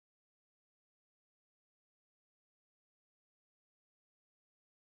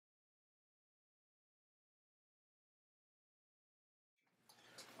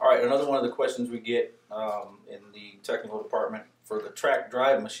All right, another one of the questions we get in the technical department for the track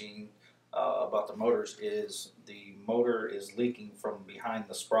drive machine about the motors is the motor is leaking from behind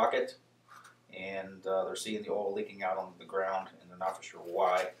the sprocket, and they're seeing the oil leaking out on the ground, and they're not for sure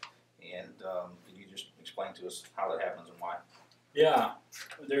why. And can you just explain to us how that happens and why? Yeah,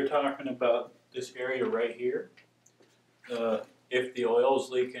 they're talking about this area right here. If the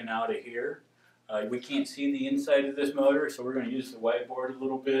oil's leaking out of here, we can't see the inside of this motor, so we're going to use the whiteboard a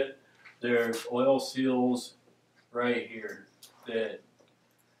little bit. There's oil seals right here that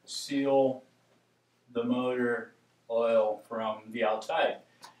seal the motor oil from the outside,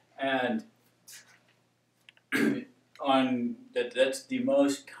 and that's the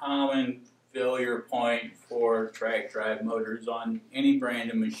most common failure point for track drive motors on any brand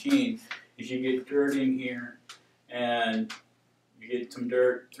of machine. Is you get dirt in here and you get some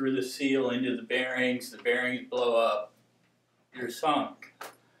dirt through the seal into the bearings blow up, you're sunk.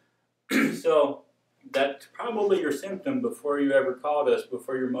 So that's probably your symptom before you ever called us,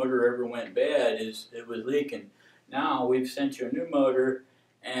 before your motor ever went bad, is it was leaking. Now we've sent you a new motor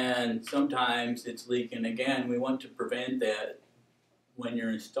and sometimes it's leaking again. We want to prevent that. When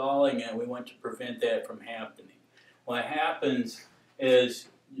you're installing it, we want to prevent that from happening. What happens is,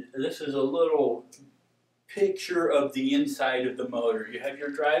 this is a little picture of the inside of the motor. You have your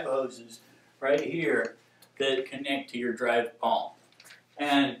drive hoses right here that connect to your drive pump.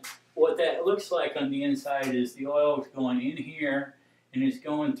 And what that looks like on the inside is the oil is going in here and it's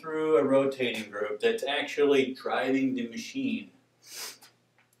going through a rotating group that's actually driving the machine.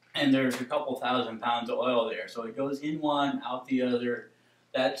 And there's a couple thousand pounds of oil there. So it goes in one, out the other.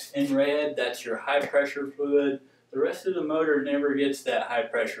 That's in red, that's your high pressure fluid. The rest of the motor never gets that high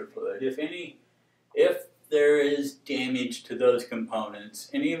pressure fluid. If there is damage to those components,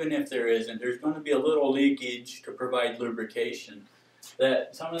 and even if there isn't, there's going to be a little leakage to provide lubrication.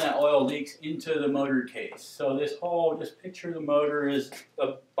 That some of that oil leaks into the motor case. So just picture the motor is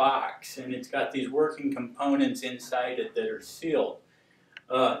a box, and it's got these working components inside it that are sealed.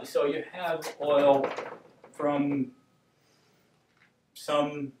 So you have oil from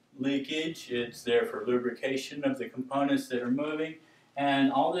some leakage. It's there for lubrication of the components that are moving,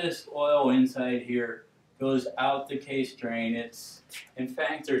 and all this oil inside here goes out the case drain. In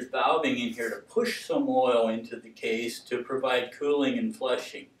fact, there's valving in here to push some oil into the case to provide cooling and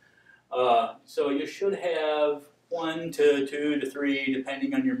flushing. So you should have 1 to 2 to 3,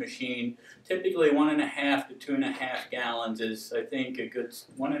 depending on your machine. Typically 1.5 to 2.5 gallons is, I think, a good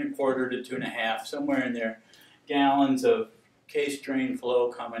 1.25 to 2.5, somewhere in there, gallons of case drain flow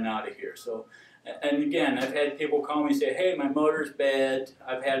coming out of here. So, and again, I've had people call me and say, hey, my motor's bad.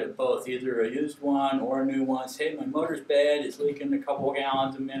 I've had it both, either a used one or a new one. Say, hey, my motor's bad, it's leaking a couple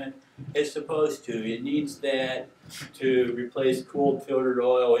gallons a minute. It's supposed to. It needs that to replace cooled filtered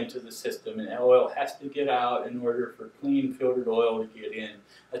oil into the system, and that oil has to get out in order for clean filtered oil to get in.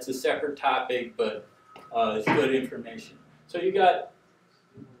 That's a separate topic, but it's good information. So you got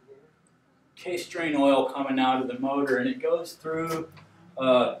case drain oil coming out of the motor, and it goes through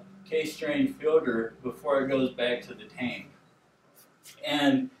case drain filter before it goes back to the tank.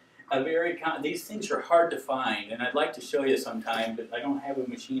 And these things are hard to find, and I'd like to show you sometime, but I don't have a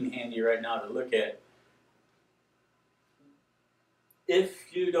machine handy right now to look at.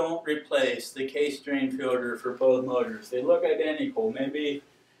 If you don't replace the case drain filter for both motors, they look identical. Maybe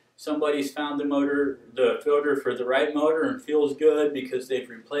somebody's found the filter for the right motor and feels good because they've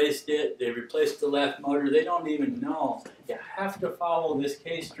replaced it. They replaced the left motor. They don't even know. You have to follow this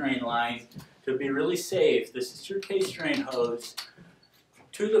case drain line to be really safe. This is your case drain hose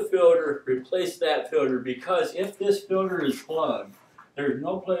to the filter. Replace that filter, because if this filter is plugged, there's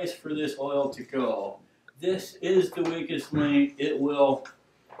no place for this oil to go. This is the weakest link. It will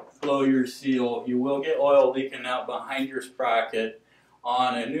blow your seal. You will get oil leaking out behind your sprocket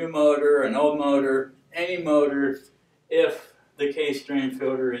on a new motor, an old motor, any motor, if the case drain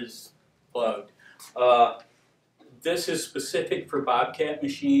filter is plugged. This is specific for Bobcat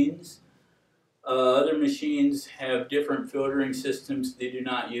machines. Other machines have different filtering systems. They do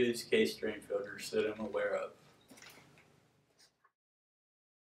not use case drain filters that I'm aware of.